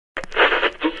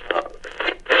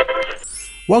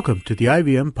Welcome to the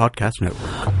IVM Podcast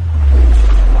Network.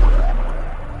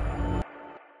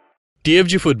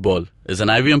 TFG Football is an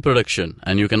IVM production,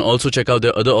 and you can also check out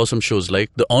their other awesome shows like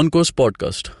the On Course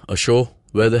Podcast, a show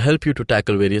where they help you to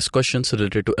tackle various questions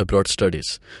related to abroad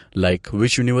studies, like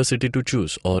which university to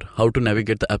choose or how to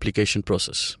navigate the application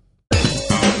process.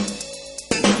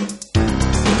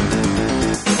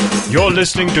 You're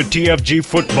listening to TFG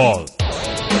Football.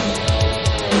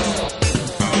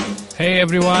 Hey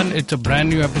everyone, it's a brand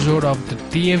new episode of the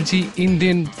TFG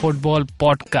Indian Football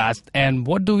Podcast. And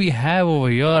what do we have over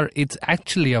here? It's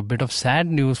actually a bit of sad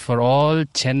news for all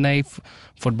Chennai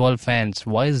football fans.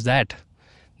 Why is that?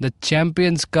 The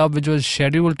Champions Cup, which was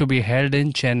scheduled to be held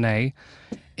in Chennai,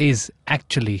 is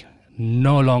actually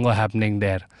no longer happening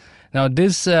there. Now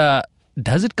this,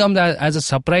 does it come as a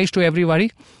surprise to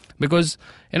everybody? Because,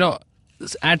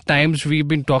 at times we've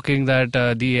been talking that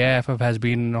the AIFF has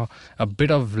been a bit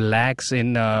of lax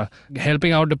in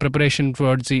helping out the preparation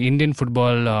towards the Indian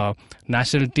football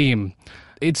national team.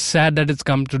 It's sad that it's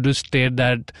come to this state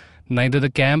that neither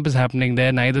the camp is happening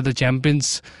there, neither the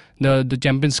Champions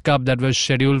Cup that was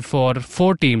scheduled for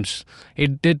 4 teams.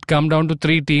 It did come down to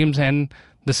 3 teams, and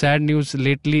the sad news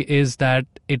lately is that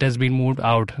it has been moved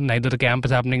out. Neither the camp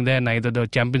is happening there, neither the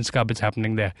Champions Cup is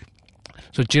happening there.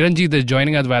 So Chiranjit is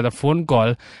joining us via the phone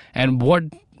call. And what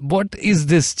is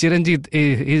this,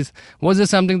 Chiranjit? Was this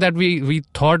something that we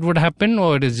thought would happen,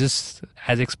 or it is just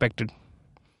as expected?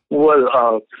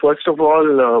 Well, first of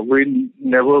all, we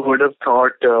never would have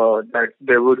thought that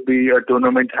there would be a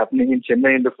tournament happening in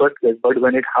Chennai in the first place. But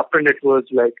when it happened, it was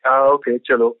like, okay,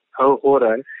 chalo, ho raha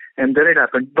hai. And then it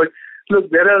happened. But look,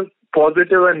 there are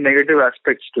positive and negative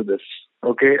aspects to this.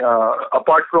 Okay,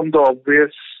 apart from the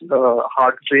obvious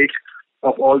heartbreak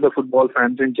of all the football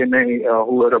fans in Chennai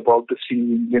who are about to see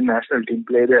Indian national team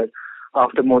play there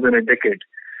after more than a decade,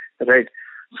 right?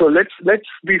 So let's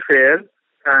be fair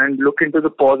and look into the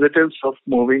positives of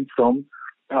moving from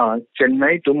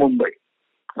Chennai to Mumbai.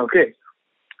 Okay,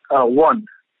 one,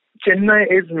 Chennai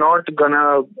is not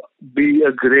gonna be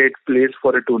a great place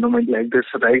for a tournament like this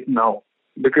right now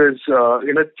because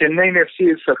Chennai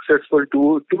FC is successful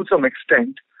to some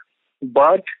extent,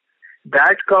 but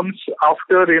that comes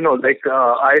after,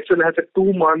 ISL has a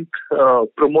 2-month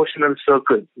promotional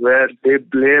circle where they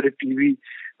blare TV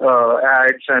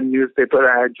ads and newspaper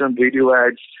ads and radio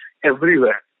ads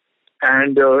everywhere.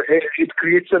 And it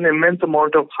creates an immense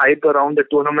amount of hype around the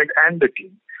tournament and the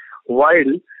team.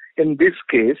 While in this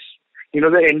case,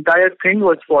 the entire thing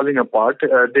was falling apart.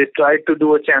 They tried to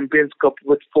do a Champions Cup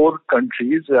with 4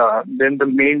 countries. Then the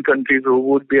main countries who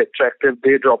would be attractive,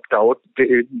 they dropped out.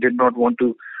 They did not want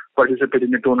to participate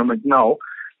in the tournament now.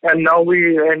 And now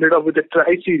we ended up with a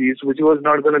tri-series, which was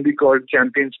not going to be called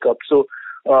Champions Cup. So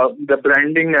the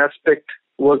branding aspect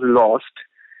was lost.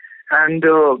 And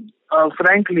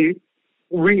frankly,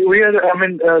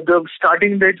 the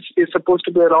starting date is supposed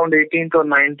to be around 18th or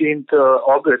 19th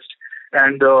August,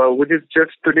 and which is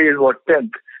just today is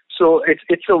 10th. So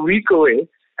it's a week away.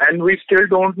 And we still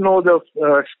don't know the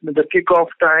kickoff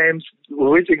times,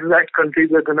 which exact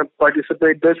countries are going to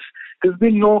participate. There's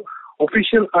been no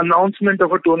official announcement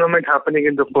of a tournament happening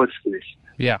in the first place.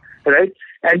 Yeah. Right?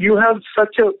 And you have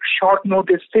such a short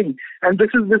notice thing. And this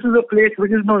is a place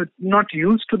which is not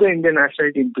used to the Indian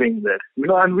national team playing there.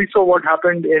 And we saw what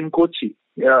happened in Kochi.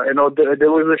 There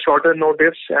was a shorter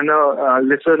notice and a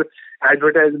lesser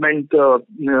advertisement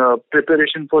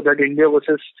preparation for that India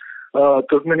versus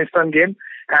Turkmenistan game,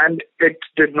 and it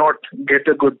did not get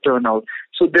a good turnout.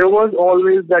 So there was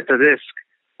always that risk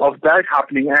of that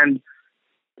happening. And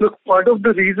look, part of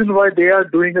the reason why they are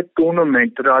doing a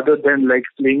tournament rather than like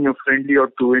playing a friendly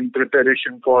or 2 in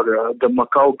preparation for the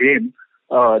Macau game,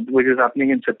 which is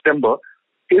happening in September,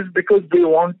 is because they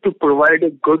want to provide a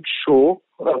good show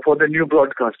for the new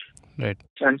broadcast. Right.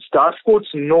 And Star Sports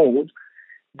knows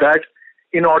that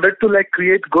in order to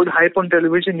create good hype on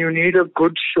television, you need a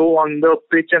good show on the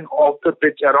pitch and off the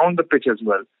pitch, around the pitch as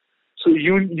well. So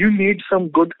you need some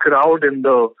good crowd in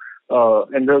the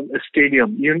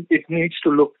stadium. It needs to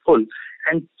look full.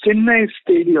 And Chennai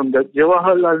Stadium, the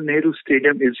Jawaharlal Nehru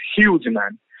Stadium, is huge,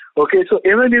 man. Okay, so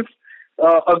even if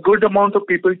a good amount of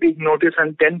people take notice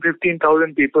and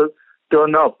 10,000-15,000 people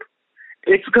turn up,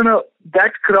 it's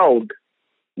that crowd.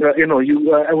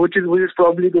 Which is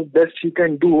probably the best you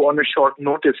can do on a short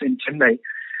notice in Chennai.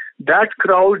 That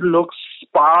crowd looks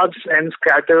sparse and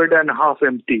scattered and half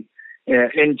empty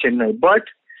in Chennai. But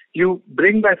you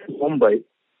bring that to Mumbai,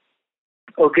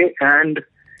 okay, and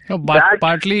No, but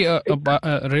partly,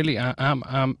 really,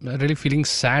 I'm really feeling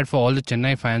sad for all the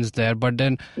Chennai fans there. But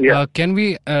then, can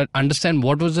we understand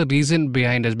what was the reason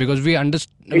behind this? Because we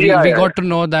got to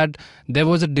know that there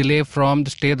was a delay from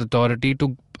the state authority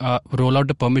to roll out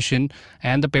the permission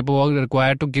and the paperwork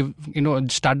required to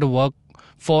start the work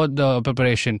for the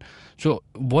preparation. So,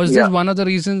 was this one of the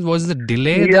reasons? Was the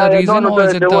delay the reason, or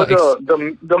is it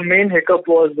the main hiccup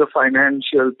was the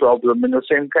financial problem?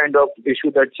 Same kind of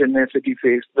issue that Chennai City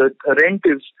faced. The rent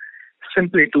is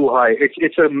simply too high.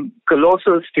 It's a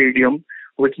colossal stadium,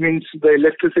 which means the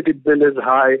electricity bill is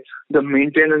high, the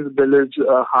maintenance bill is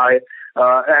high,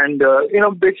 and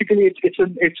basically it's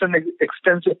an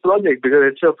extensive project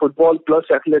because it's a football plus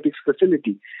athletics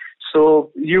facility.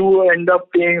 So you end up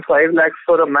paying 5 lakhs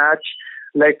for a match,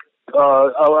 like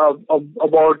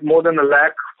about more than 1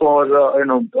 lakh for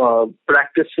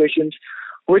practice sessions,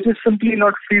 which is simply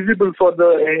not feasible for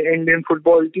the Indian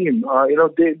football team.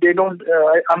 They don't.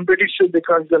 I'm pretty sure they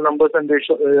crunched the numbers and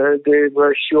they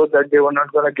were sure that they were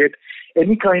not going to get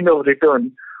any kind of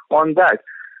return on that.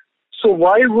 So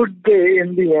why would they,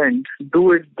 in the end,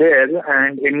 do it there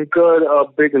and incur a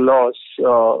big loss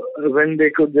when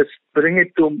they could just bring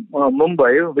it to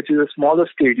Mumbai, which is a smaller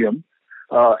stadium?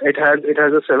 It has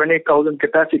a 7,000-8,000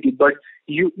 capacity, but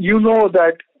you know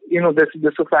that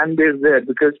there's a fan base there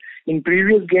because in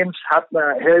previous games held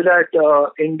at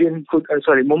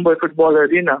Mumbai Football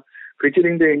Arena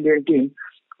featuring the Indian team,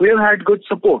 we have had good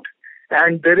support,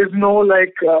 and there is no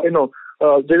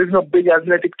there is no big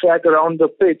athletic track around the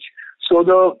pitch. So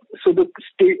the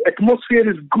atmosphere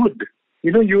is good.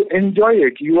 You enjoy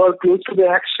it. You are close to the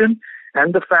action,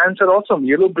 and the fans are awesome.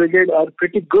 Yellow Brigade are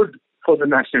pretty good for the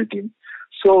national team.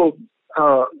 So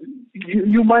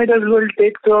you might as well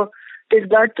take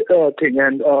that thing.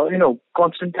 And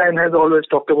Constantine has always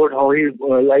talked about how he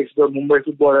likes the Mumbai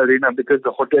Football Arena because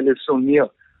the hotel is so near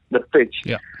the pitch.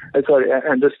 And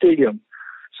the stadium.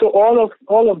 So all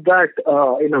of that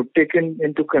taken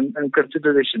into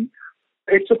consideration.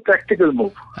 It's a practical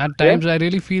move. At times, I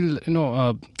really feel,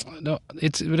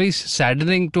 it's very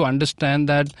saddening to understand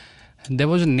that there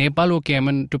was a Nepal who came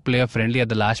in to play a friendly at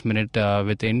the last minute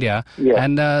with India. Yeah.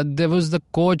 And there was the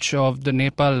coach of the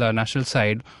Nepal national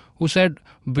side who said,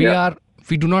 we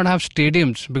do not have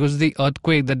stadiums because of the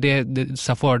earthquake that they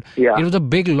suffered. Yeah. It was a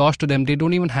big loss to them. They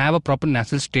don't even have a proper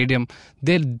national stadium.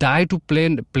 They die to play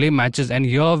matches. And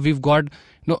here we've got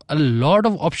a lot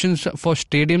of options for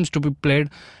stadiums to be played,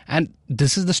 and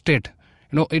this is the state.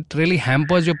 It really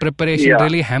hampers your preparation,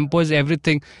 really hampers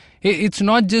everything. It's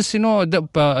not just, the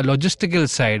logistical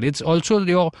side. It's also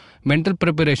your mental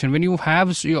preparation. When you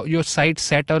have your sight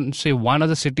set on, say, one of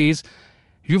the cities,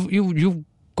 you've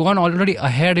gone already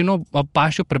ahead,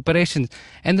 past your preparations.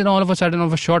 And then all of a sudden,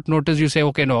 on a short notice, you say,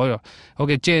 reroute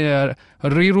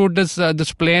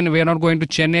this plane. We are not going to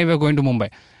Chennai, we are going to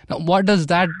Mumbai. Now, what does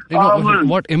that,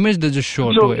 what image does it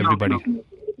show to everybody?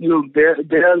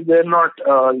 They're not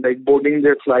boarding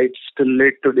their flights till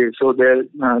late today, so they're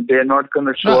not going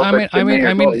to show up. I mean,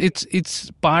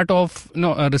 it's part of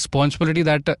a responsibility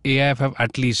that AIFF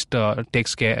at least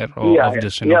takes care of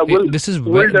this. This is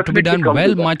to be done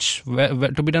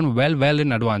well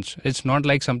in advance. It's not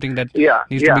like something that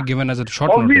needs to be given as a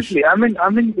short notice. Obviously, I mean,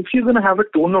 if you're going to have a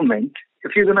tournament,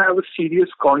 if you're going to have a serious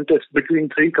contest between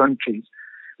 3 countries,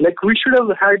 we should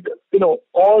have had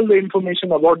all the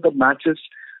information about the matches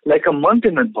like a month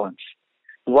in advance.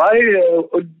 Why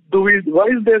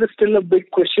is there still a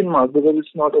big question mark? Because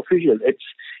it's not official.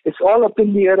 It's all up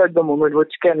in the air at the moment,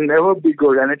 which can never be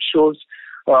good, and it shows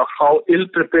how ill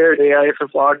prepared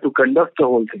AIFF are to conduct the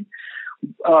whole thing.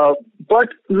 But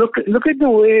look at the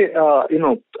way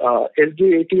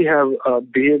SDAT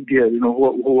have behaved here.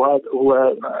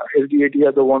 SDAT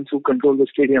are the ones who control the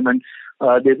stadium, and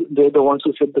they're the ones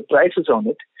who set the prices on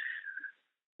it.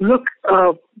 Look,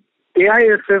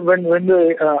 AIFF,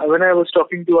 when I was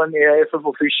talking to an AIFF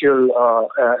official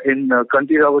in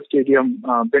Kantirava Stadium,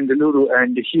 Bengaluru,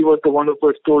 and he was the one who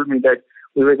first told me that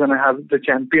we were going to have the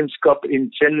Champions Cup in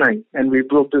Chennai, and we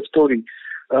broke the story.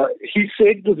 He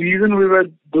said the reason we were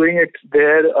doing it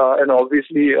there, and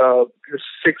obviously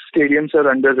 6 stadiums are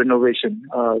under renovation,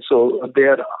 so they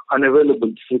are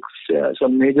unavailable, 6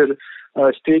 some major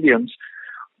stadiums,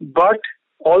 but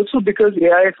also because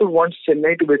AIFF wants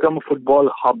Chennai to become a football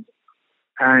hub.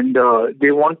 And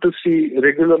they want to see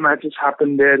regular matches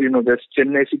happen there. There's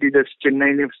Chennai City, there's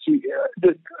Chennai FC.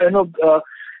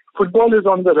 Football is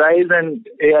on the rise, and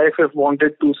AIFF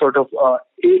wanted to sort of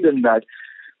aid in that.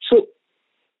 So,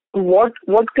 what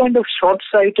kind of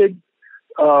short-sighted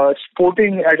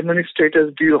sporting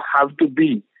administrators do you have to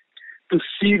be to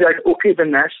see that the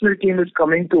national team is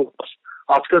coming to us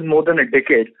after more than a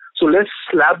decade. So let's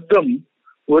slap them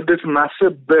with this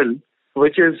massive bill,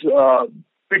 which is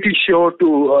pretty sure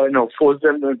to force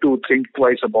them to think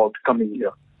twice about coming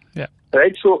here. Yeah.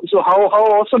 Right. So how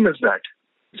awesome is that?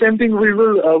 Same thing.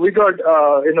 We got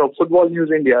Football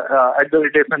News India at the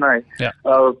FNI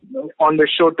on the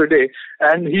show today,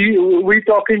 and we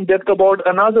talk in depth about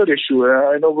another issue,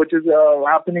 which is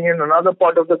happening in another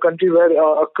part of the country where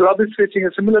a club is facing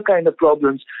a similar kind of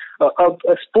problems.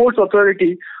 A sports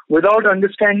authority, without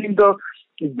understanding the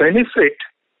benefit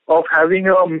of having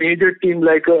a major team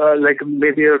like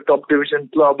maybe a top division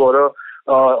club or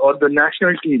the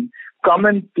national team come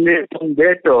and play on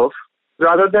their turf.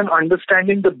 Rather than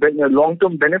understanding the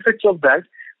long-term benefits of that,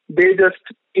 they just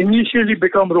initially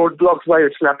become roadblocks by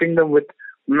slapping them with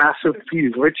massive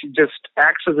fees, which just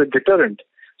acts as a deterrent.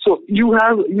 So you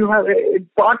have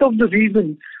part of the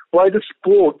reason why the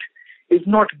sport is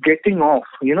not getting off.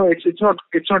 It's not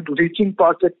reaching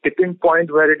past that tipping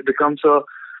point where it becomes a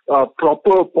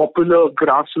proper, popular,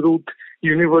 grassroots,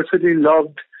 universally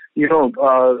loved,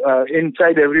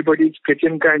 inside everybody's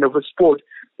kitchen kind of a sport,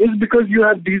 is because you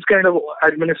have these kind of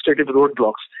administrative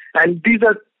roadblocks. And these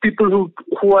are people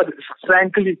who are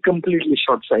frankly completely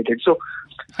short-sighted. So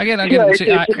again,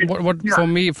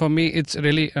 for me, it's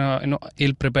really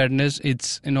ill preparedness.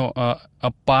 It's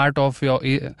a part of your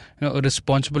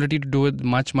responsibility to do it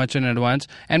much in advance.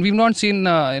 And we've not seen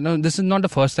this is not the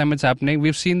first time it's happening.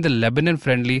 We've seen the Lebanon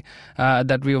friendly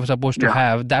that we were supposed to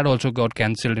have, that also got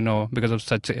cancelled because of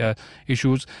such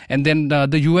issues. And then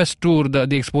the US tour,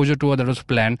 the exposure tour that was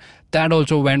planned, that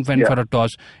also went for a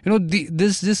toss.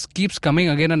 This keeps coming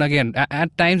again and again.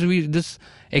 At times we just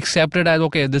accept it as,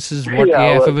 okay, this is what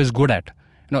AFF is good at.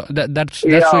 That's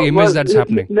the image that's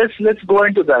happening. Let's go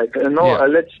into that.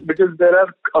 Because there are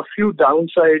a few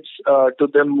downsides to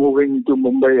them moving to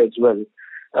Mumbai as well.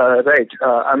 Right.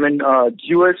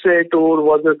 USA tour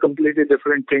was a completely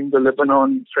different thing. The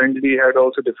Lebanon friendly had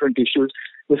also different issues.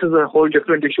 This is a whole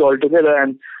different issue altogether,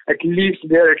 and at least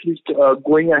they're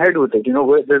going ahead with it.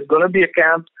 There's going to be a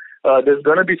camp. There's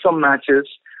going to be some matches.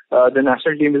 The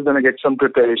national team is going to get some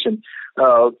preparation.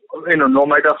 No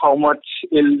matter how much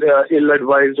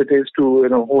ill-advised it is to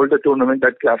hold a tournament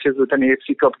that clashes with an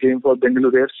AFC Cup game for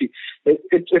Bengaluru AFC,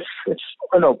 it's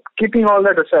keeping all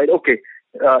that aside. Okay,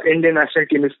 Indian national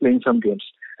team is playing some games.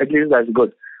 At least that's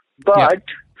good. But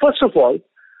first of all,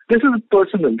 this is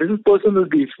personal. This is personal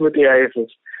beef with AIFF.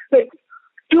 Like,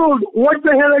 dude, what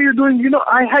the hell are you doing?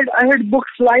 I had booked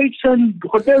flights and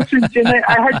hotels in Chennai.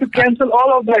 I had to cancel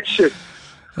all of that shit.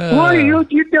 Why? You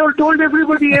told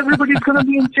everybody's going to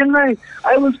be in Chennai.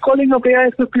 I was calling up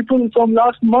AIFF people from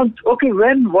last month. Okay,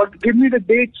 when? What? Give me the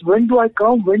dates. When do I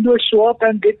come? When do I show up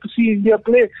and get to see India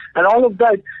play? And all of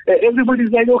that.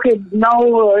 Everybody's like, okay, now,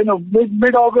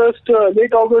 mid-August,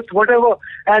 late August, whatever.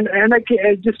 And I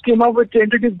just came up with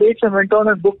tentative dates and went on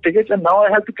and booked tickets. And now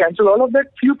I have to cancel all of that.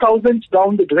 Few thousands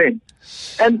down the drain.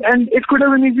 And it could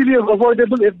have been easily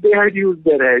avoidable if they had used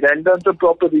their head and done some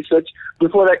proper research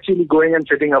before actually going and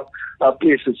setting up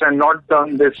places and not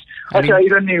done this.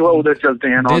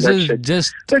 This is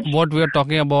just what we are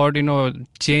talking about,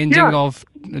 changing of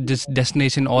this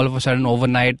destination all of a sudden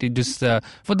overnight. It just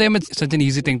for them it's such an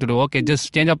easy thing to do. Okay,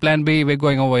 just change our plan B, we're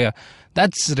going over here.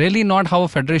 That's really not how a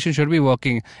federation should be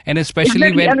working, and especially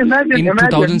in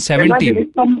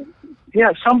 2017.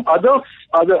 Some other.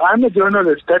 I'm a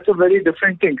journalist. That's a very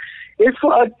different thing. If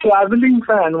a traveling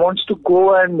fan wants to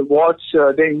go and watch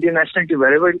the Indian national team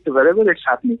wherever it's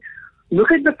happening,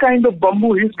 look at the kind of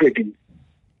bamboo he's getting.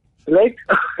 Like,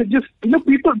 just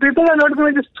people are not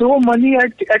going to just throw money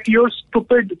at your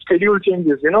stupid schedule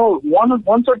changes.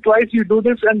 Once or twice you do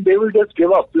this and they will just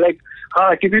give up. Like,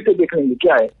 TV to dekhenge kya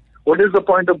hai? What is the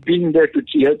point of being there to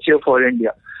cheer for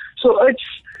India? So it's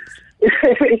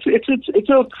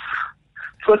a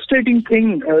frustrating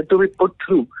thing to be put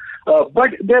through. But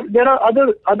there are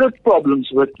other problems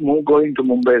with going to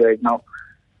Mumbai right now.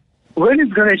 When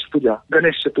is Ganesh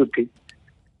Chaturthi?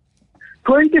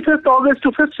 25th August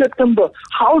to 5th September.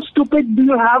 How stupid do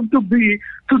you have to be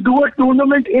to do a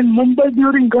tournament in Mumbai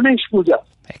during Ganesh Puja?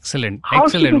 Excellent.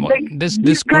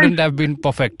 This couldn't have been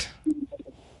perfect.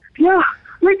 Yeah,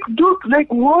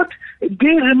 what? They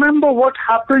remember what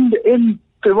happened in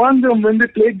Trivandrum when they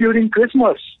played during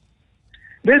Christmas.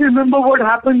 They remember what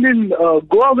happened in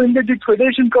Goa when they did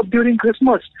Federation Cup during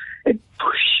Christmas.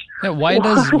 Why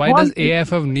does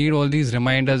AFF need all these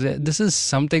reminders? This is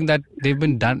something that they've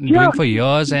been doing for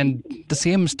years, and the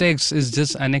same mistakes is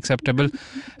just unacceptable.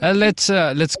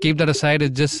 Let's keep that aside.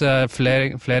 It's just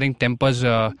flaring tempers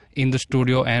in the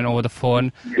studio and over the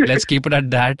phone. Let's keep it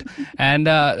at that. And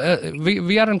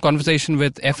we are in conversation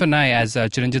with FNI, as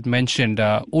Chiranjit mentioned.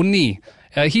 Unni.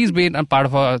 He's been a part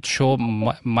of our show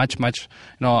much.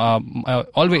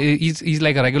 Always he's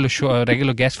like a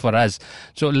regular guest for us.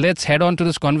 So let's head on to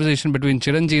this conversation between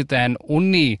Chiranjit and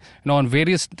Unni, on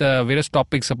various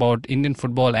topics about Indian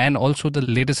football and also the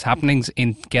latest happenings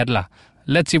in Kerala.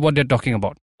 Let's see what they're talking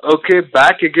about. Okay,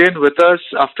 back again with us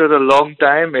after a long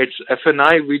time. It's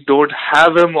FNI. We don't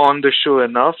have him on the show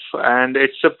enough, and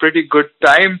it's a pretty good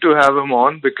time to have him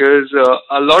on because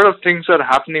a lot of things are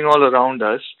happening all around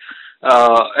us.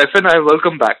 FNI,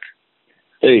 welcome back.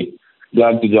 Hey,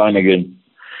 glad to join again.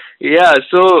 Yeah,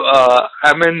 so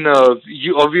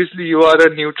you obviously you are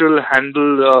a neutral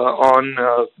handle on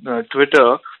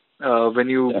Twitter when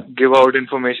you give out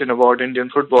information about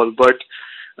Indian football, but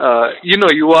you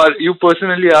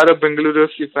personally are a Bengaluru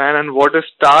FC fan, and what a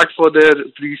start for their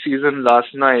pre-season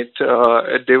last night.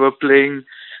 They were playing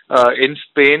in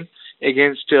Spain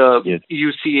against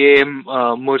UCAM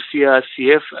Murcia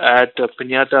CF at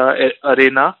Piñata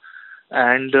Arena,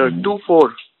 and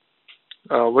 2-4.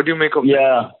 What do you make of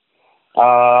that?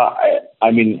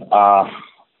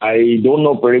 I don't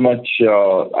know pretty much.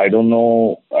 I don't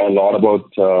know a lot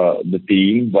about the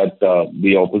team, but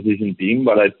the opposition team.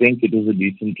 But I think it was a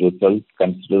decent result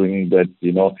considering that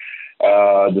the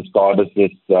squad is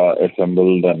just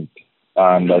assembled, and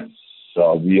that's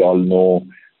we all know.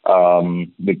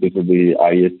 Because of the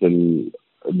ISL,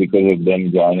 because of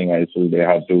them joining ISL, they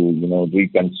have to,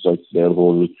 reconstruct their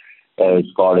whole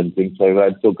squad and things like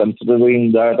that. So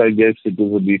considering that, I guess it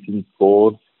was a decent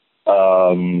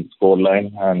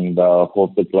scoreline, and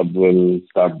hope the club will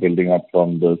start building up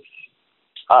from this.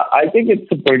 I think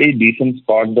it's a pretty decent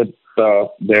squad that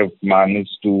they've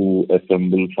managed to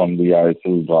assemble from the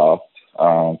ISL draft.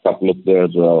 A couple of their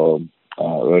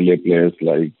earlier players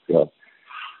like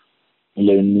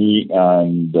Lenny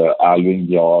and Alvin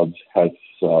George has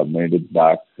made it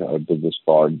back to the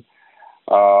squad.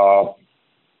 But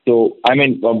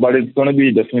it's going to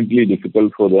be definitely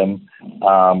difficult for them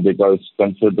because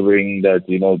considering that,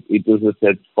 it was a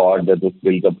set squad that was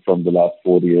built up from the last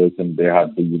 4 years, and they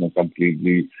had to,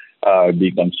 completely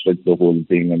deconstruct the whole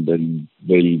thing and then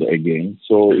build again.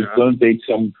 So it's going to take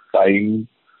some time,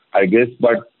 I guess,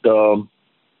 but the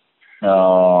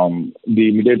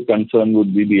immediate concern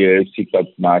would be the AFC Cup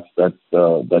match that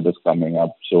is coming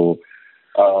up. So,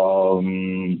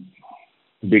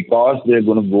 because they're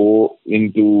going to go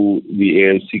into the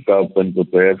AFC Cup and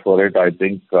prepare for it, I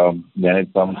think when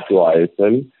it comes to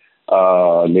ISL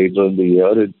later in the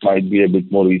year, it might be a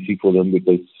bit more easy for them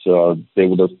because they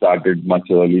would have started much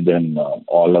early than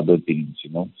all other teams,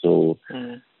 So,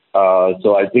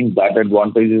 so I think that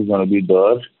advantage is going to be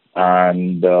there,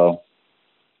 and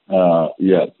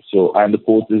So, and the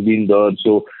coach has been there.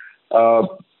 So,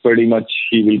 pretty much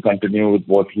he will continue with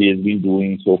what he has been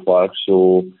doing so far.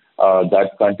 So,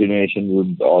 that continuation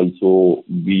would also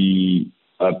be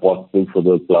possible for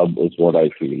the club, is what I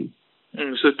feel.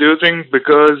 So, do you think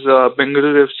because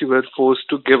Bengaluru FC were forced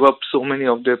to give up so many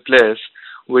of their players,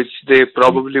 which they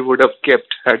probably would have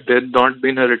kept had there not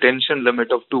been a retention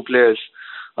limit of 2 players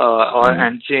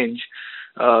and change,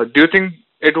 do you think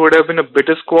it would have been a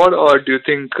better squad, or do you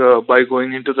think by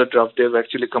going into the draft they've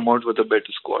actually come out with a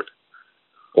better squad?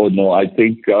 Oh no, I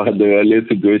think the earlier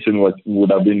situation would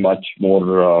have been much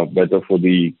more better for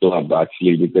the club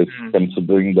actually, because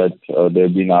considering that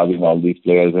they've been having all these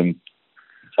players and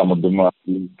some of them are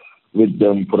with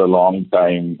them for a long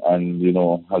time and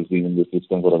has been in the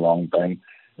system for a long time.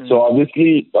 So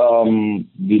obviously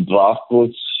the draft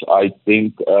was, I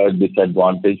think, a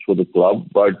disadvantage for the club,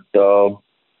 but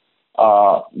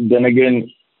then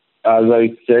again, as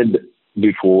I said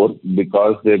before,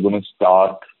 because they're going to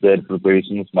start their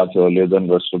preparations much earlier than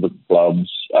rest of the clubs,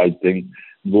 I think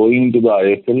going into the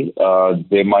ISL,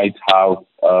 they might have,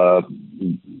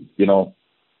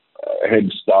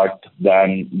 head start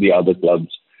than the other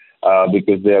clubs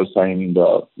because they have signed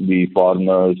the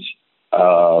foreigners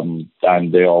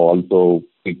and they have also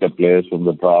picked up players from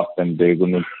the draft, and they're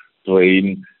going to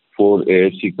train for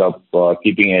AFC Cup,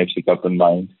 keeping AFC Cup in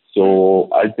mind. So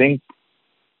I think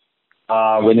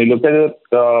when you look at it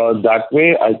that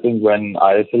way, I think when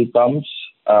ISL comes,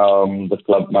 the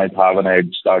club might have an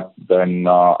head start than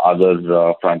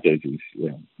other franchises.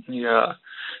 Yeah.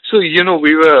 So,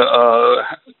 we were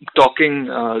talking,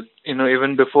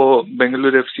 even before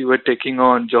Bengaluru FC were taking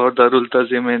on Johor Darul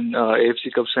Tazim in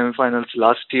AFC Cup semi-finals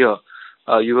last year.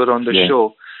 You were on the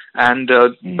show. And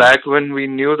back when we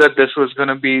knew that this was going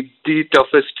to be the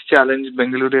toughest challenge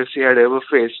Bengaluru FC had ever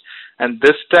faced, and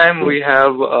this time we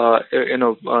have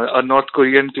a North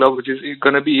Korean club which is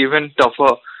going to be even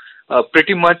tougher.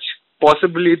 Pretty much,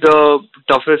 possibly the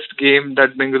toughest game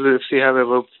that Bengaluru FC have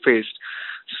ever faced.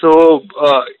 So,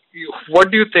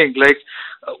 what do you think? Like,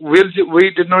 we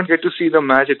did not get to see the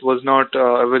match; it was not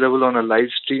available on a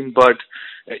live stream. But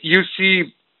you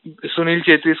see Sunil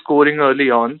Chetri scoring early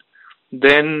on.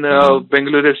 Then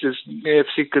Bengaluru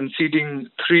FC conceding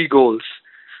 3 goals,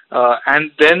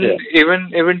 and then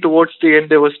even towards the end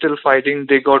they were still fighting.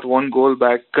 They got 1 goal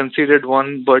back, conceded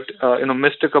 1, but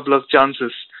missed a couple of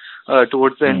chances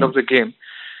towards the end of the game.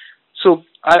 So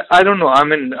I don't know. I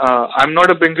mean, I'm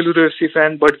not a Bengaluru FC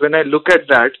fan, but when I look at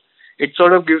that, it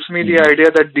sort of gives me the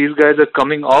idea that these guys are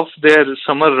coming off their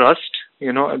summer rust.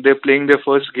 They're playing their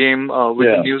first game with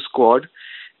a new squad.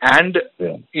 And,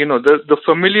 the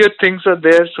familiar things are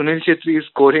there. Sunil Chetri is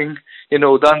scoring.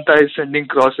 Udanta is sending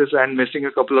crosses and missing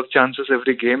a couple of chances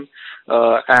every game.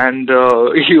 And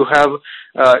you have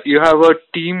a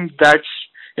team that's,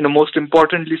 most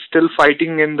importantly, still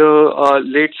fighting in the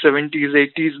late 70s,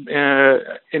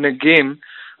 80s in a game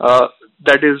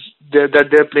that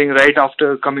they're playing right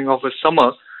after coming off a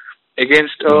summer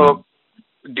against a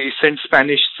decent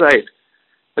Spanish side.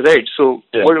 Right. So,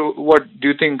 what do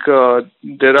you think?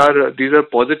 These are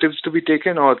positives to be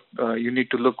taken, or you need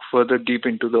to look further deep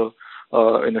into the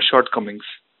shortcomings?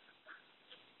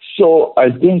 So,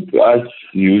 I think as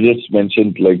you just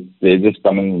mentioned, like they're just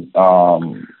coming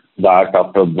back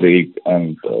after a break,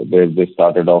 and they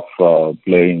started off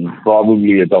playing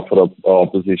probably a tougher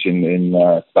opposition in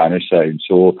Spanish side.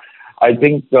 So, I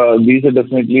think these are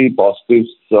definitely positives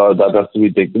that has to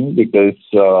be taken because.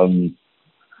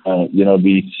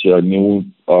 These new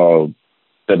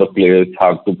set of players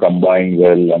have to combine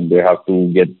well and they have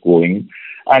to get going.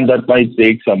 And that might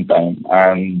take some time.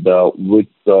 And with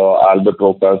Albert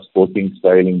Roca's sporting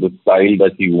style and the style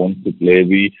that he wants to play,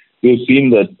 we've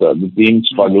seen that the team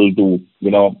struggle to,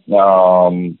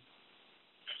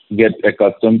 get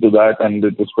accustomed to that. And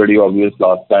it was pretty obvious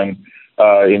last time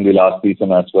in the last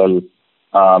season as well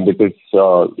because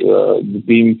the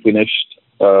team finished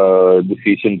the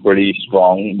season pretty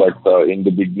strong, but in the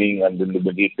beginning and in the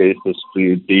middle phase,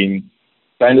 the team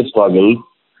kind of struggled.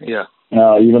 Yeah.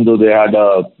 Even though they had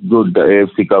a good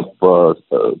AFC Cup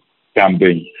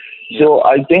campaign. Yeah. So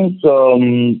I think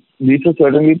these are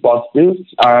certainly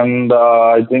positives, and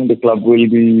I think the club will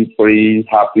be pretty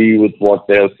happy with what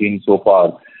they have seen so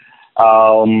far.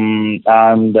 And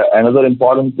another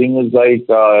important thing is like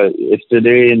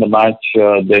yesterday in the match,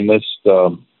 they missed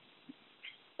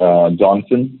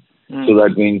Johnson. So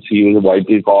that means he was a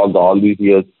vital cog all these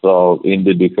years in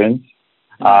the defense.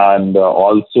 And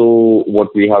also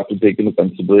what we have to take into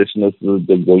consideration is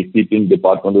the goalkeeping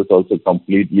department is also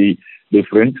completely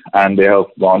different. And they have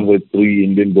gone with 3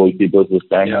 Indian goalkeepers this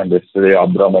time. And yesterday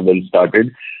Abram Adel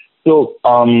started. So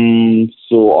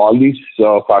all these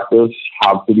factors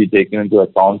have to be taken into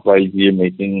account while we are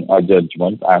making a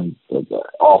judgment. And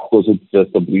of course, it's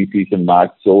just a pre-season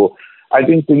match. So I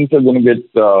think things are going to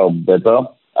get better,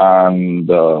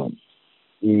 and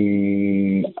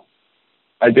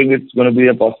I think it's going to be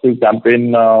a positive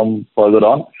campaign further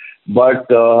on. But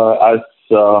as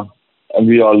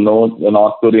we all know, the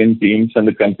North Korean teams and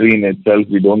the country in itself,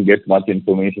 we don't get much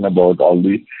information about all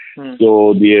these.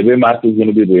 So the away match is going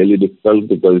to be really difficult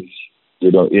because,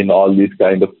 in all these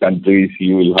kind of countries,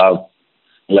 you will have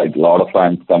like a lot of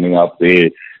fans coming up.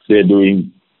 They're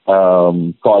doing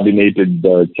coordinated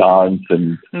chants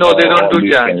and no, they don't do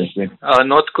chants.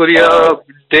 North Korea,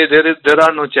 there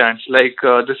are no chants. Like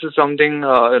this is something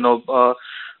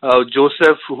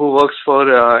Joseph, who works for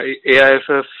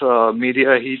AIFF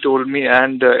Media, he told me,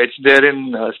 and it's there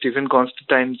in Stephen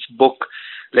Constantine's book.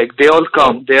 Like they all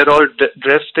come, they are all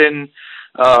dressed in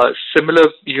similar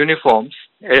uniforms.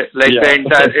 The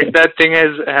entire thing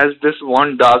has this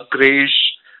one dark grayish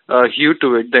hue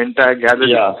to it, the entire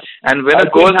gallery. Yeah. And when a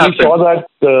goal happens... We saw that...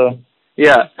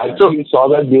 we saw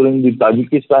that during the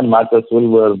Tajikistan match as well,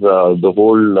 where the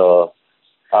whole... no,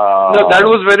 that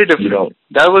was very different.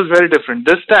 That was very different.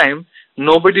 This time,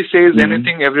 nobody says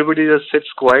anything, everybody just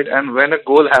sits quiet, and when a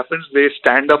goal happens, they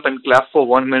stand up and clap for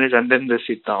 1 minute, and then they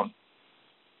sit down.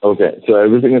 Okay, so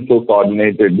everything is so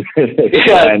coordinated.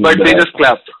 But they just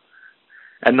clap.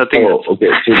 And nothing else. Okay.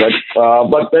 So that,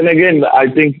 but then again, I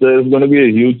think there's going to be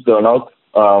a huge turnout.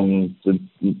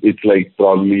 It's like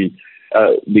probably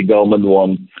the government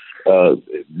wants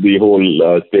the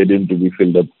whole stadium to be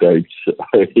filled up tight,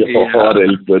 or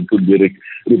else there could be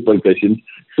repercussions.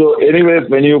 So anyway,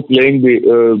 when you're playing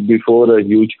before a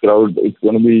huge crowd, it's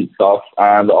going to be tough.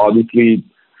 And obviously,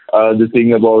 the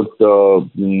thing about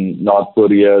North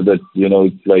Korea, that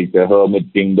it's like a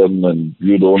hermit kingdom and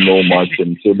you don't know much,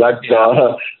 and so that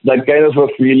that kind of a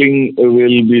feeling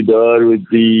will be there with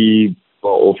the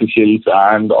officials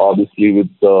and obviously with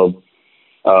the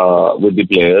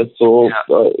players. So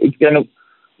it's kind of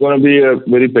going to be a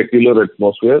very peculiar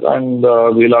atmosphere, and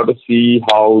we'll have to see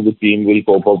how the team will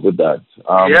cope up with that.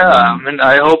 I mean,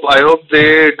 I hope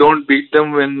they don't beat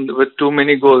them with too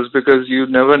many goals, because you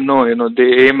never know.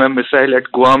 They aim a missile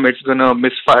at Guam, it's gonna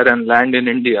misfire and land in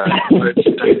India. You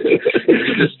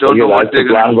just don't know what they're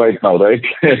gonna do right now, right?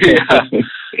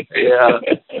 yeah.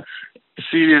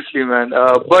 Seriously, man.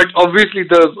 But obviously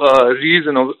the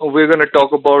reason, we're going to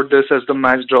talk about this as the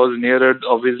match draws nearer.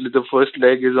 Obviously the first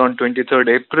leg is on 23rd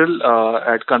April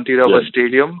at Kantirava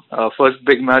Stadium. First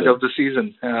big match of the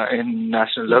season in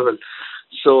national level.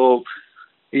 So,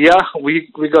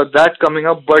 we got that coming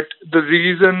up. But the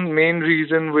main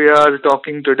reason we are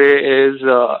talking today is,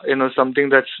 something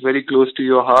that's very close to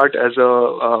your heart as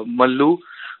a Mallu.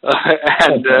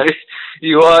 And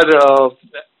you are...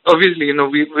 Obviously,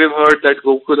 we've heard that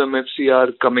Gokulam FC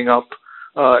are coming up.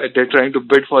 They're trying to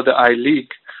bid for the I-League.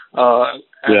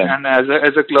 And as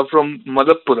a club from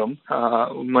Malappuram,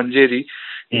 Manjeri.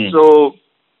 So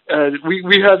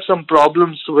we have some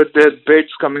problems with their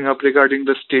bids coming up regarding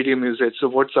the stadium usage. So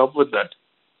what's up with that?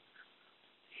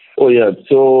 Oh, yeah.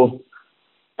 So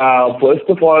first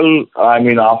of all, I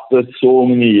mean, after so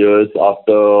many years,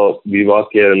 after Viva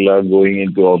Kerala going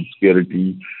into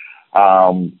obscurity,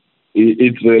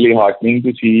 it's really heartening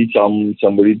to see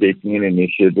somebody taking an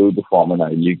initiative to form an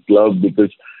I-League club,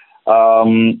 because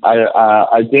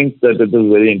I think that it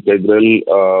is very integral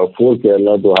for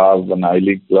Kerala to have an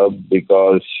I-League club,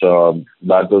 because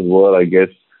that is where, I guess,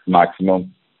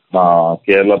 maximum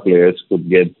Kerala players could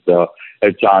get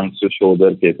a chance to show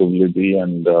their capability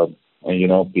and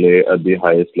play at the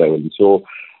highest level. So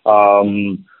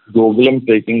Gokulam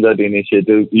taking that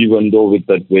initiative, even though with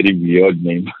that very weird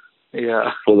name.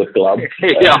 For the club.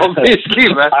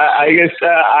 Obviously, man. I guess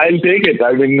I'll take it.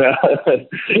 I mean,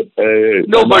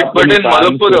 no, but in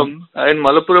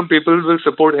Malappuram, people will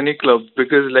support any club,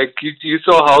 because, like, you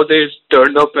saw how they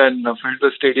turned up and filled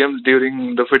the stadiums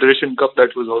during the Federation Cup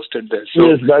that was hosted there. So,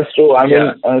 yes, that's true. I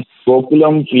mean,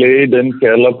 Gokulam played in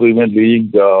Kerala Premier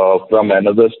League from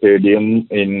another stadium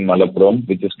in Malappuram,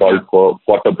 which is called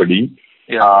Kottapadi.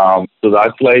 So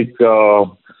that's like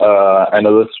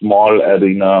another small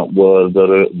arena where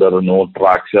there are no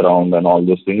tracks around and all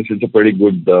those things. It's a pretty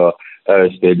good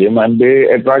stadium, and they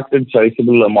attracted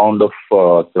sizable amount of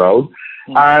crowd.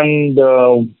 And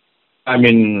I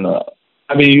mean,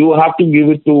 you have to give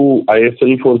it to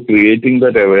ISL for creating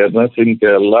that awareness in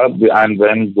Kerala. And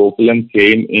when Gokulam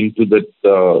came into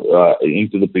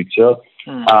the picture,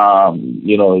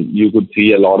 you could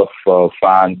see a lot of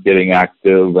fans getting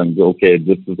active and, okay,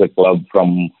 this is a club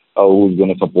from who's going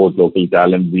to support local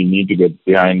talent. We need to get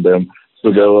behind them.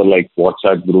 So there were like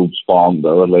WhatsApp groups formed.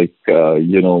 There were like,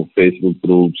 Facebook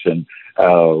groups and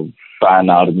fan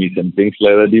armies and things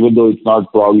like that, even though it's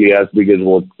not probably as big as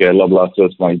what Kerala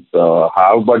Blasters might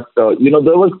have. But,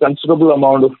 there was considerable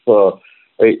amount of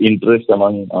interest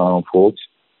among folks.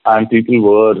 And people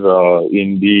were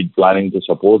indeed planning to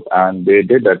support, and they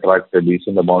did attract a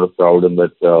decent amount of crowd in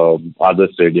that other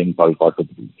stadium called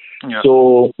Kottapadi.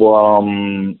 So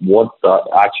what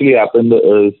actually happened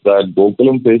is that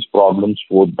Gokulam faced problems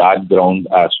for that ground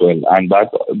as well. And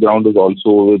that ground is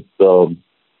also with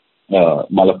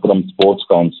Malappuram Sports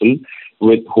Council,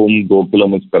 with whom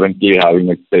Gokulam is currently having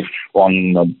a tiff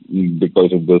on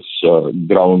because of this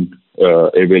ground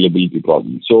availability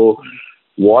problem. So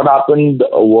what happened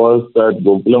was that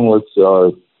Gokulam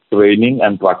was training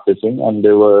and practicing, and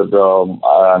they were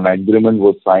an agreement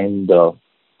was signed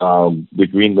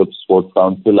between the Sports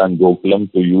Council and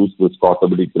Gokulam to use this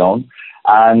Kottapadi ground.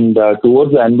 And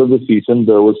towards the end of the season,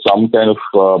 there was some kind of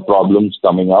problems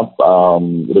coming up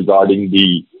regarding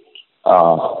the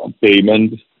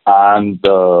payment and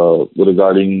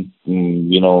regarding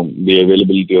the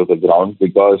availability of the ground,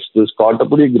 because this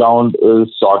Kottapadi ground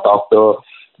is sought after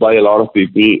by a lot of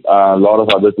people. A lot of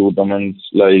other tournaments,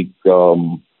 like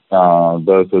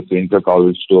there's this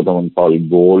inter-college tournament called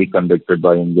Gold conducted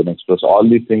by Indian Express. All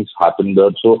these things happen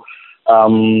there. So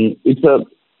it's a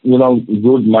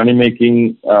good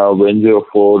money-making venture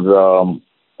for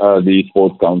the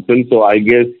Sports Council. So I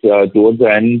guess towards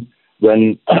the end,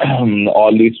 when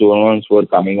all these tournaments were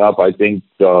coming up, I think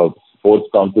Sports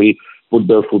Council put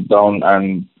their foot down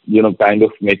and kind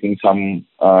of making some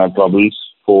troubles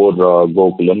for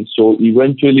Gokulam. So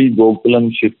eventually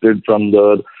Gokulam shifted from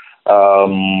there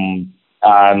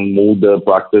and moved their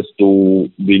practice to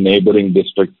the neighboring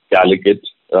district, Calicut,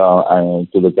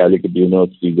 and to the Calicut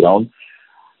University ground.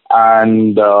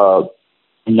 And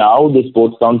now the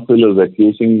sports council is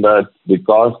accusing that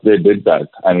because they did that,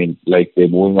 I mean, like they're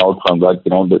moving out from that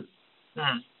ground,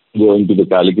 going to the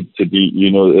Calicut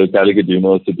Calicut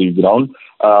University ground.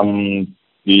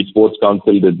 The sports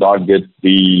council did not get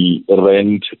the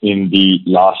rent in the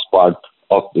last part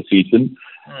of the season.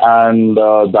 And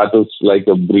that is like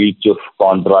a breach of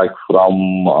contract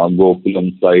from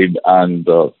Gokulam side, and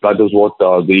that is what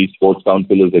the sports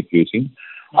council is accusing.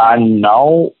 And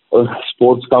now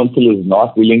sports council is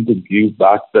not willing to give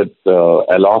back that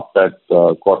allot that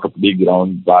Kotapudi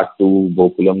ground back to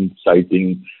Gokulam,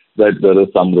 citing that there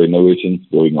is some renovations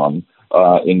going on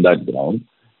in that ground.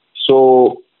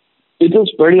 So it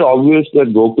is pretty obvious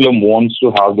that Gokulam wants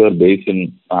to have their base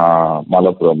in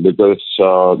Malappuram, because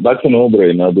that's a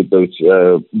no-brainer, because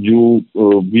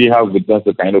we have witnessed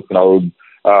the kind of crowd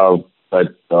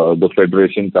that the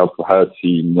Federation Cup has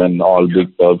seen when all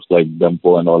big clubs like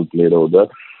Dempo and all played over there.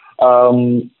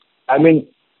 I mean,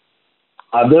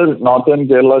 other northern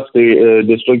Kerala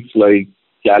districts like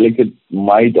Calicut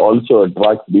might also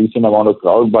attract decent amount of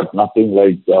crowd, but nothing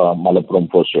like Malappuram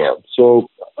for sure. So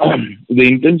the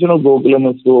intention of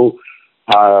Gokulam is to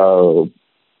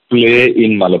play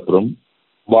in Malappuram,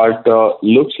 but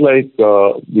looks like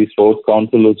the sports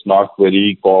council is not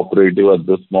very cooperative at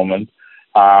this moment,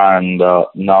 and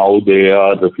now they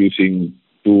are refusing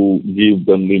to give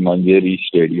them the Manjeri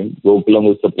Stadium.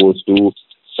 Gokulam is supposed to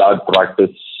start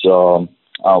practice for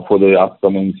the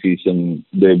upcoming season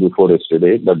day before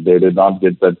yesterday, but they did not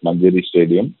get that Manjeri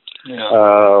Stadium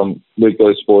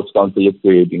because sports council is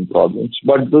creating problems.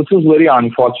 But this is very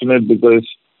unfortunate because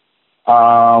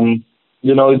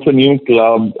it's a new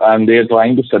club and they are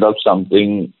trying to set up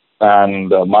something,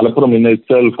 and Malappuram in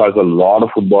itself has a lot of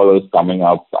footballers coming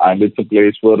up, and it's a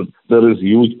place where there is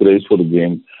huge praise for the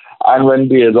game. And when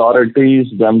the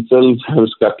authorities themselves are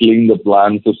scuttling the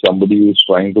plans of somebody who's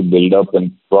trying to build up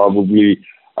and probably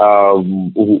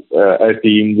a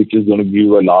team which is going to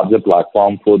give a larger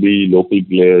platform for the local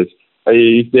players,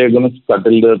 if they're going to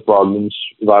scuttle their problems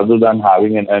rather than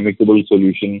having an amicable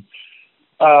solution,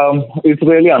 it's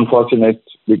really unfortunate,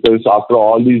 because after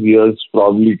all these years,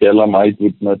 probably Kerala might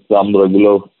witness some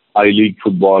regular I-League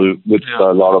football with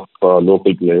a lot of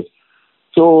local players.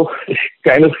 So,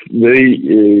 kind of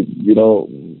very,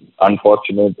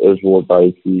 unfortunate is what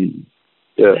I feel.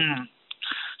 Yeah.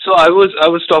 So I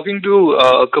was talking to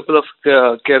a couple of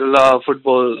Kerala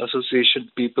Football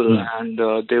Association people, and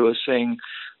they were saying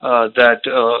that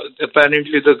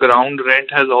apparently the ground rent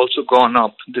has also gone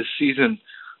up this season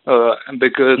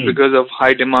because of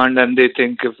high demand, and they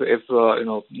think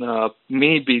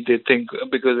maybe they think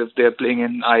because if they're playing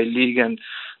in I-League and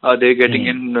they're getting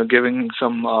giving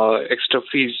some extra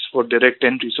fees for direct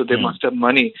entry, so they must have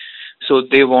money. So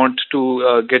they want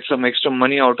to get some extra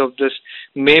money out of this.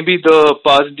 Maybe the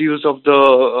past dues of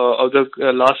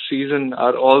the last season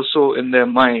are also in their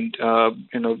mind.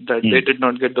 That they did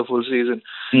not get the full season.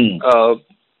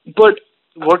 But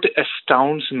what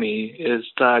astounds me is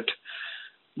that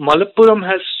Malappuram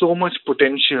has so much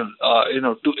potential,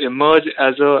 to emerge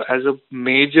as a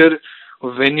major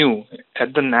venue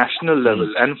at the national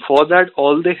level, and for that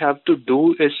all they have to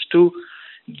do is to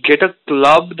get a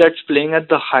club that's playing at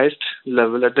the highest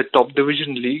level, at the top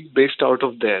division league, based out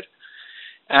of there.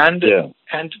 And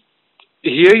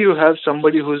here you have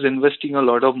somebody who's investing a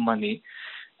lot of money,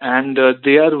 and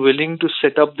they are willing to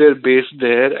set up their base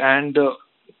there and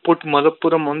put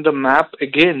Malappuram on the map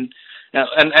again,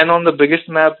 and on the biggest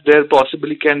map there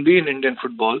possibly can be in Indian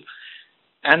football.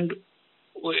 And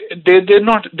they're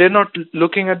not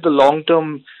looking at the long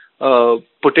term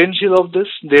potential of this.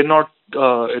 They're not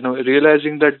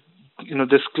realizing that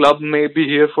this club may be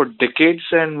here for decades,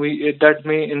 and that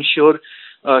may ensure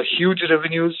huge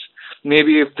revenues.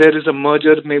 Maybe if there is a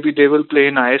merger, maybe they will play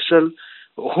in ISL.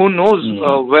 Who knows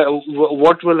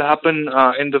what will happen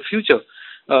in the future?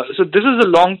 So this is a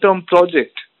long term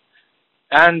project,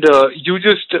 and you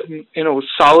just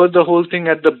sour the whole thing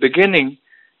at the beginning.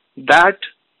 That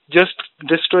just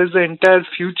destroys the entire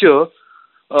future,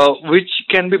 which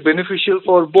can be beneficial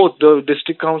for both the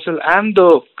district council and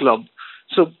the club.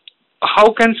 So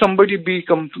how can somebody be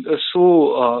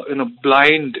so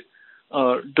blind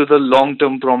to the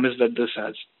long-term promise that this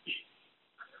has?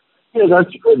 Yeah,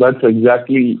 that's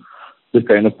exactly the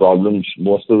kind of problems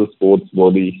most of the sports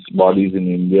bodies in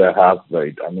India have,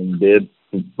 right? I mean, they're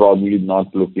probably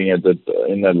not looking at it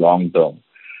in the long term.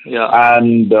 Yeah.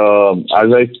 And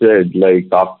as I said, like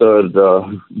after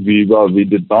we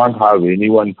did not have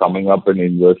anyone coming up and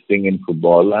investing in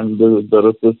football, and there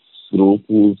is this group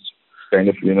who's kind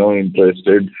of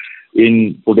interested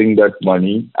in putting that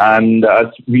money. And as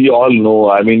we all know,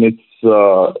 I mean,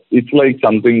 it's like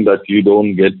something that you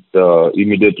don't get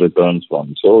immediate returns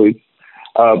from. So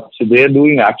so they are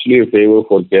doing actually a favor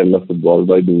for Kerala football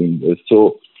by doing this.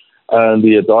 So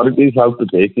the authorities have to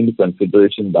take into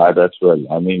consideration that as well.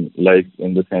 I mean, like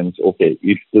in the sense, okay,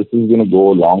 if this is going to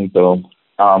go long term,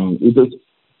 it is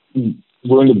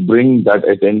going to bring that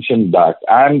attention back.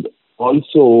 And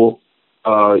also,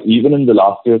 even in the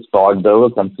last year's start, there were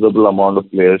considerable amount of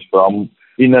players from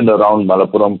in and around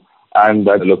Malappuram and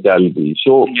that locality.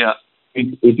 So Yeah.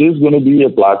 it is going to be a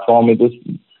platform. It is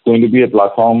going to be a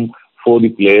platform for the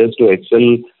players to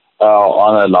excel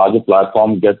on a larger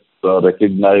platform, get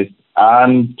recognized,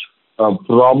 and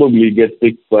probably get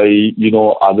picked by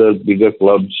other bigger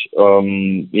clubs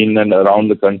in and around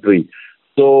the country.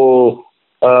 So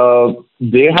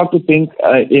they have to think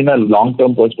in a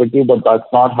long-term perspective, but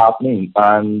that's not happening,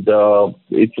 and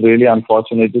it's really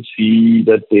unfortunate to see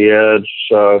that they are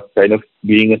kind of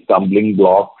being a stumbling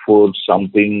block for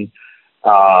something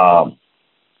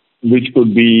which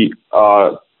could be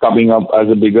coming up as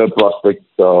a bigger prospect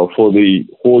for the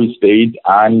whole state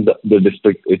and the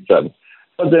district itself.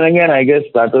 But then again, I guess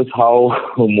that is how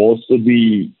most of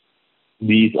these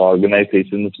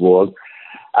organizations work.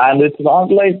 And it's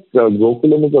not like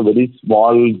Gokulam is a very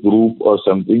small group or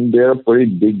something. They're a pretty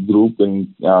big group in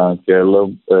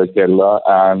Kerala,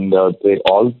 and they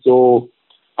also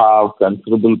have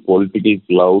considerable political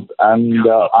clout. And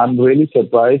I'm really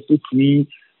surprised to see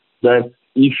that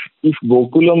if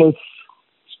Gokulam is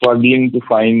struggling to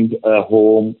find a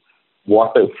home,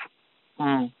 what if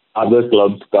other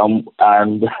clubs come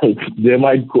and they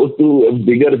might go to a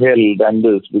bigger hell than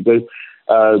this? Because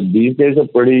these guys are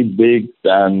pretty big,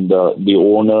 and the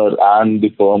owner and the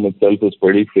firm itself is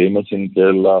pretty famous in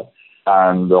Kerala,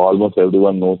 and almost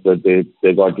everyone knows that they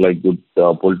got like good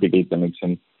political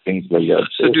connections, things like that.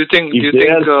 So do you think do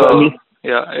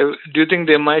you think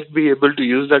they might be able to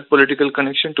use that political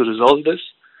connection to resolve this?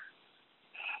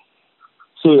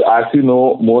 So as you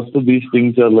know, most of these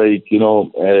things are like,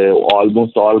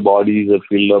 almost all bodies are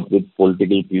filled up with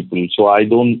political people. So I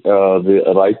don't,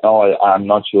 right now, I'm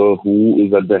not sure who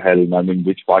is at the helm. I mean,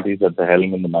 which party is at the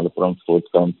helm in the Malappuram Sports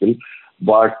Council.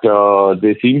 But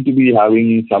they seem to be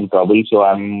having some trouble. So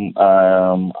I'm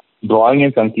drawing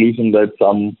a conclusion that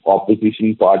some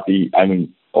opposition party,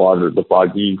 or the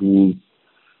party to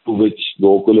which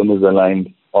Gokulam is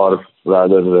aligned, or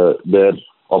rather their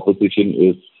opposition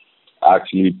is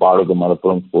actually part of the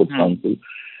Malappuram Sports Council.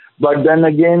 But then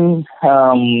again,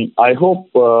 I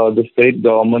hope the state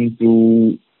government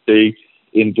to take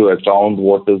into account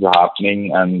what is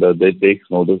happening, and they take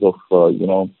notice of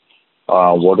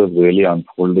what is really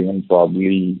unfolding, and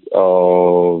probably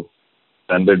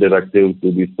send a directive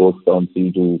to the Sports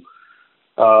Council to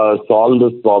solve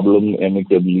this problem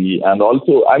amicably. And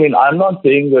also, I'm not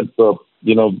saying that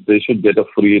they should get a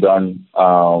free run,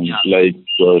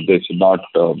 they should not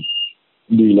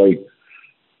be like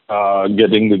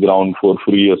getting the ground for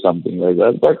free or something like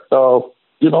that. But,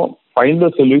 find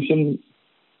a solution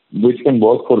which can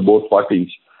work for both parties.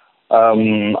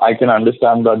 I can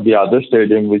understand that the other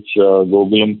stadium which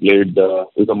Gokulam played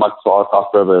is a much sought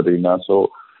after arena.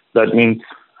 So that means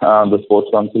the Sports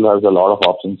Council has a lot of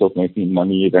options of making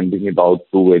money, renting it out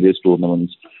to various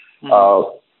tournaments.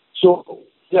 So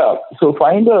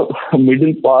find a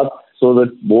middle path so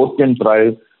that both can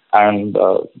thrive and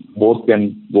both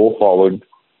can go forward.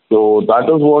 So that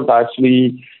is what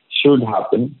actually should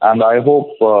happen. And I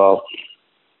hope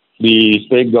the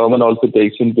state government also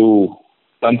takes into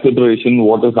consideration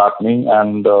what is happening,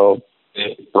 and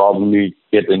they probably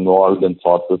get involved and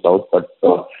sort this out. But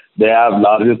they have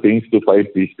larger things to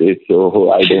fight these days,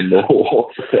 so I don't know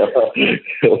what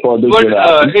is going to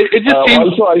happen. It just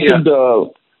seems...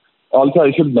 Also,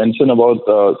 I should mention about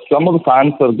some of the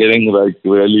fans are getting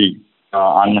really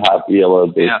unhappy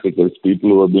about this, because people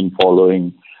who have been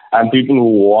following and people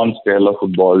who want Kerala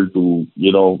football to,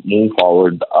 move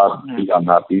forward are really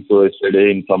unhappy. So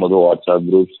yesterday in some of the WhatsApp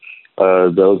groups,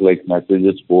 there was like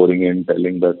messages pouring in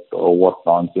telling that what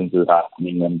nonsense is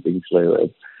happening and things like that.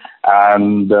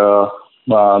 And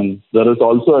there is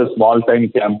also a small time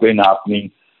campaign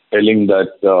happening telling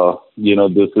that,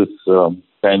 this is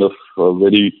kind of a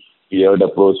very weird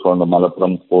approach from the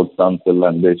Malappuram Sports Council,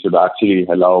 and they should actually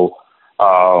allow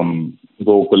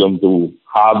Gokulam to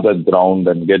have that ground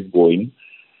and get going.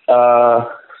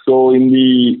 So in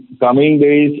the coming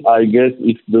days, I guess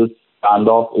if this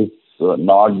standoff is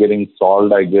not getting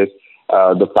solved, I guess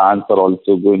the fans are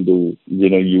also going to,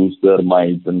 use their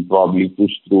minds and probably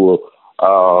push through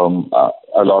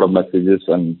a lot of messages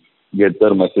and get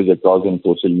their message across in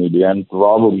social media, and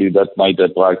probably that might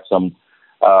attract some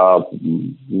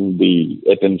the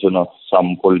attention of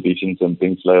some politicians and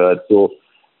things like that. So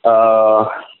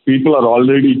people are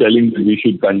already telling that we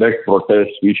should conduct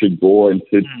protests, we should go and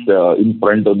sit in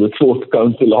front of the sports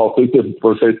council office and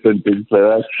protest and things like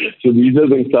that. So these are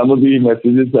some of the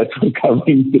messages that were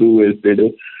coming through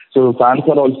yesterday. So fans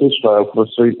are also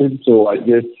frustrated. So I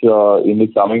guess in the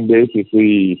coming days, if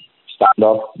the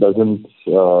standoff doesn't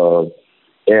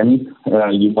end,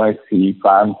 you might see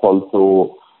fans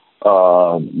also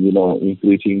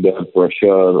increasing their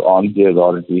pressure on the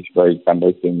authorities by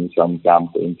conducting some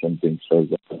campaigns and things like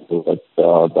that. So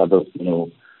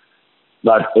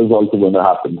that is also going to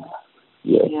happen.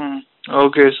 Yeah.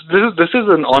 Okay, so this is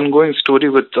an ongoing story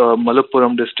with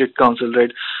Malappuram District Council,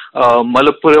 right?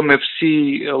 Malappuram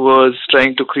FC was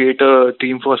trying to create a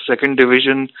team for second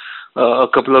division a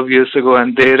couple of years ago,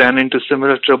 and they ran into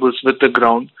similar troubles with the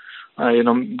ground.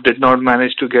 Did not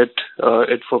manage to get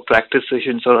it for practice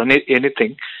sessions or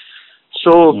anything.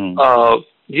 So,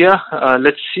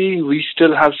 let's see. We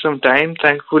still have some time.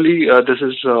 Thankfully, this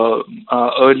is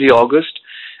early August,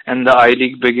 and the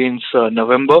I-League begins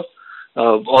November.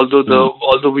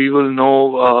 Although we will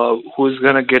know who's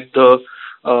gonna get the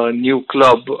new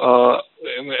club,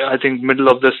 I think middle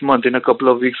of this month, in a couple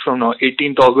of weeks from now.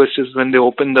 18th August is when they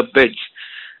open the bids,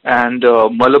 and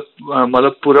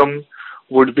Malappuram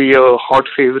would be a hot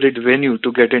favorite venue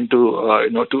to get into,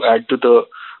 to add to the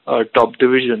top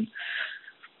division.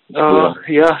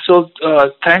 So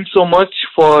thanks so much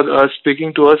for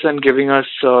speaking to us and giving us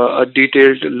a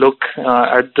detailed look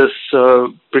at this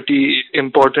pretty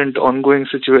important ongoing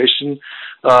situation.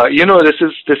 This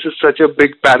is such a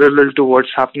big parallel to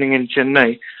what's happening in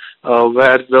Chennai,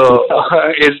 where the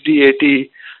SDAT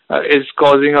is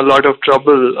causing a lot of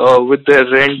trouble with their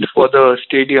rent for the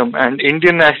stadium, and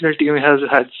Indian national team has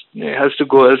to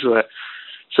go elsewhere.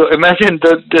 So imagine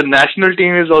that the national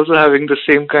team is also having the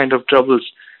same kind of troubles.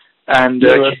 And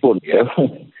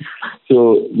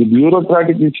So the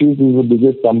bureaucratic issues is the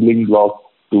biggest stumbling block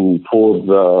for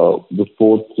the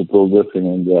sports to progress in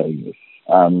India, I guess.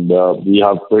 And we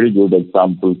have very good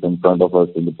examples in front of us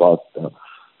in the past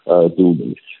 2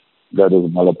 days. That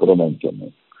is Malappuram and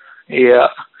Chennai. Yeah.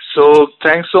 So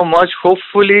thanks so much.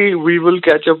 Hopefully we will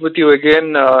catch up with you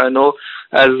again,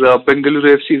 as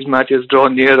Bengaluru FC's matches draw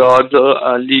near or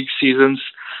the league seasons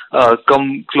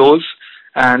come close,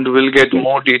 and we'll get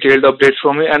more detailed updates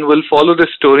from you, and we'll follow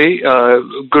this story.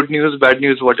 Good news, bad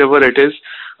news, whatever it is,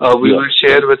 we will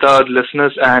share with our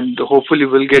listeners, and hopefully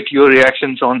we'll get your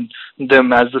reactions on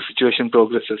them as the situation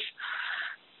progresses.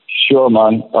 Sure,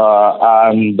 man.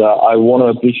 And I want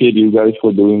to appreciate you guys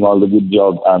for doing all the good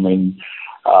job. I mean,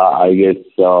 I guess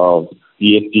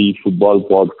TFG Football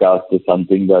Podcast is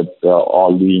something that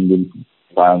all the Indian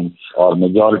fans, or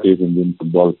majority of Indian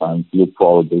football fans, look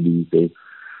forward to these days.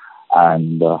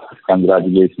 And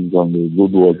congratulations on the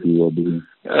good work you are doing.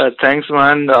 Thanks,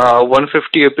 man.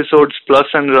 150 episodes plus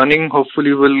and running.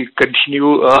 Hopefully we'll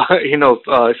continue,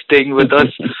 staying with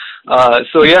us.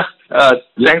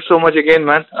 Thanks so much again,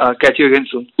 man. Catch you again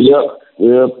soon.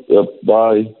 Yep.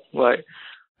 Bye. Bye.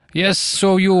 Yes,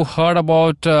 so you heard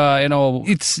about,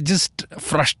 it's just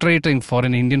frustrating for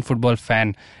an Indian football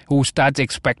fan who starts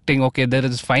expecting, okay, there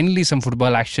is finally some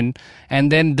football action,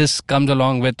 and then this comes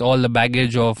along with all the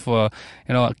baggage of,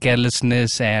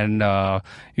 carelessness, and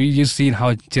you've seen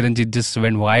how Chiranjit just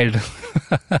went wild.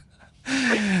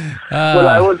 Well,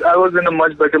 I was in a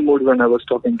much better mood when I was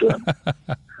talking to him.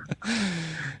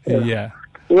 Yeah.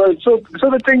 Well, so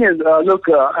the thing is,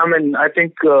 I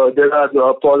think there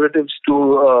are positives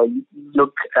to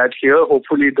look at here.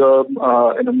 Hopefully, the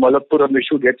Malappuram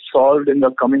issue gets solved in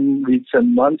the coming weeks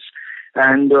and months,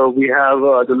 and we have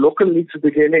the local leagues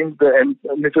beginning. The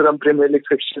Mizoram Premier League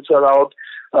fixtures are out.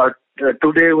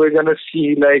 Today, we're going to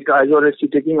see Aizawl FC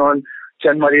taking on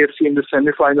Chennai FC in the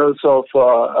semi-finals of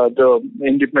the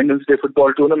Independence Day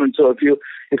football tournament. So if you're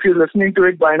listening to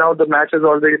it by now, the match has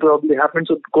already probably happened.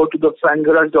 So go to the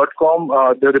fangarage.com.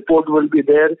 The report will be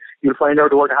there. You'll find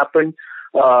out what happened.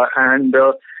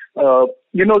 The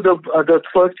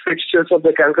first fixtures of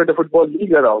the Calcutta Football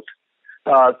League are out.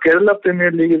 Kerala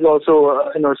Premier League is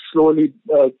also slowly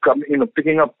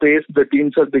picking up pace. The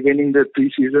teams are beginning their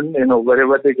pre-season,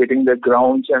 wherever they're getting their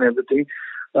grounds and everything.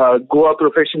 Goa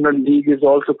Professional League is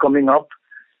also coming up.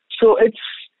 So it's,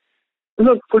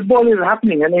 football is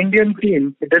happening. An Indian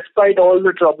team, despite all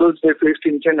the troubles they faced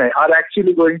in Chennai, are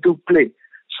actually going to play.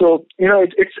 So,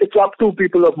 it's up to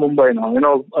people of Mumbai now,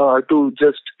 to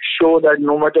just show that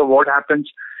no matter what happens,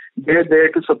 they're there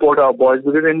to support our boys,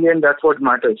 because in the end, that's what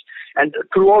matters. And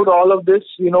throughout all of this,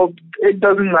 it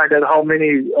doesn't matter how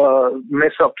many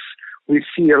mess-ups we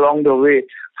see along the way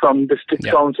from district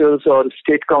councils or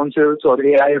state councils or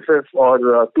AIFF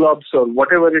or clubs or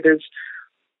whatever it is.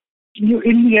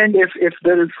 In the end, if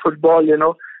there is football,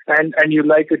 and you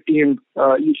like a team,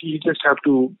 you just have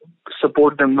to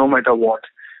support them no matter what.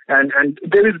 And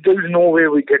there is no way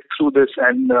we get through this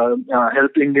and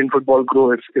help Indian football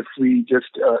grow if we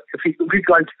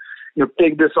can't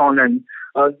take this on and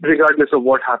regardless of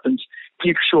what happens,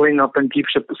 keep showing up and keep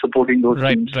supporting those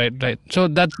teams. Right. So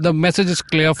that's the message is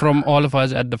clear from all of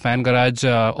us at the Fan Garage.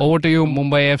 Over to you,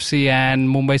 Mumbai FC and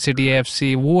Mumbai City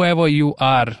FC, whoever you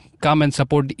are. Come and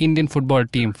support the Indian football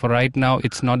team. For right now,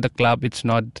 it's not the club, it's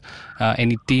not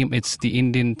any team, it's the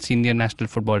Indian senior national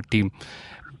football team.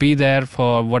 Be there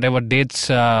for whatever dates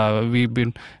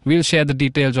we'll share the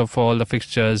details of all the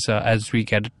fixtures as we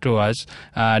get it to us.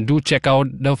 Do check out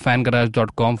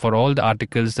thefangarage.com for all the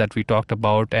articles that we talked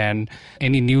about and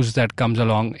any news that comes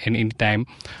along in any time.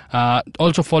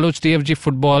 Also follow TFG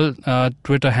Football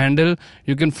Twitter handle.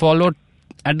 You can follow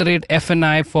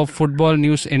 @FNI for Football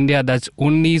News India. That's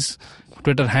Unni's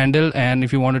Twitter handle. And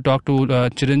if you want to talk to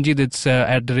Chiranjit, it's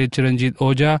 @Chiranjit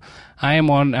Oja. I am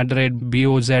on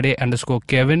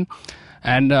 @BOZA_Kevin.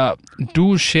 And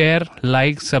do share,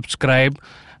 like, subscribe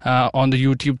on the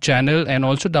YouTube channel, and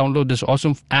also download this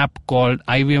awesome app called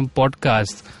IVM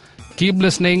Podcast. Keep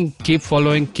listening, keep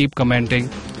following, keep commenting,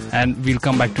 and we'll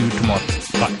come back to you tomorrow.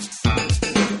 Bye.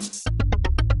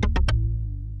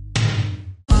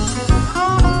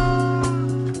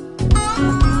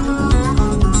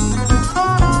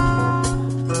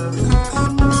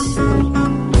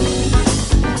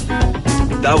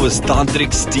 That was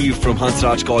Tantrik Steve from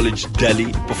Hansraj College,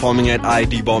 Delhi, performing at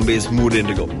IIT Bombay's Mood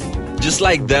Indigo. Just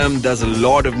like them, there's a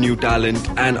lot of new talent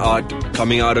and art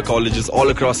coming out of colleges all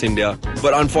across India,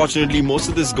 but unfortunately most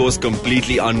of this goes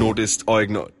completely unnoticed or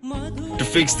ignored. To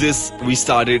fix this, we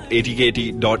started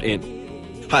ATKT.in.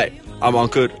 Hi, I'm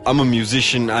Ankur, I'm a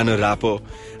musician and a rapper,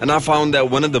 and I found that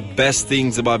one of the best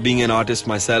things about being an artist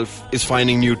myself is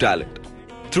finding new talent.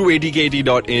 Through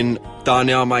ATKT.in,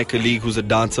 Tanya, my colleague who's a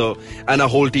dancer, and our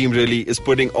whole team really is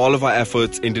putting all of our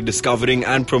efforts into discovering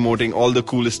and promoting all the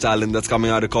coolest talent that's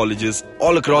coming out of colleges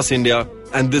all across India.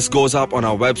 And this goes up on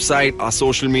our website, our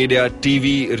social media,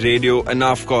 TV, radio, and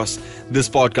now, of course, this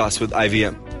podcast with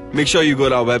IVM. Make sure you go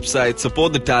to our website,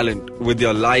 support the talent with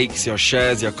your likes, your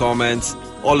shares, your comments.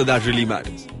 All of that really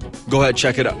matters. Go ahead,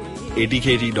 check it out.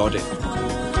 ATKT.in.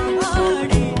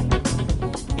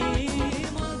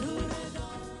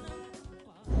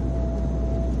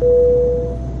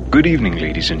 Good evening,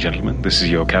 ladies and gentlemen. This is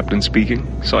your captain speaking.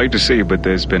 Sorry to say, but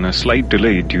there's been a slight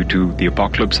delay due to the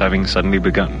apocalypse having suddenly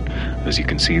begun. As you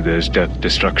can see, there's death,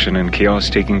 destruction, and chaos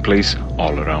taking place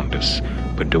all around us.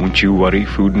 But don't you worry,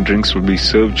 food and drinks will be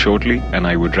served shortly, and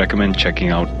I would recommend checking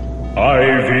out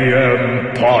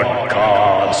IVM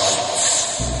Podcasts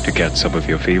to get some of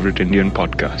your favorite Indian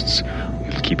podcasts.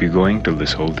 We'll keep you going till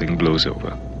this whole thing blows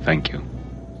over. Thank you.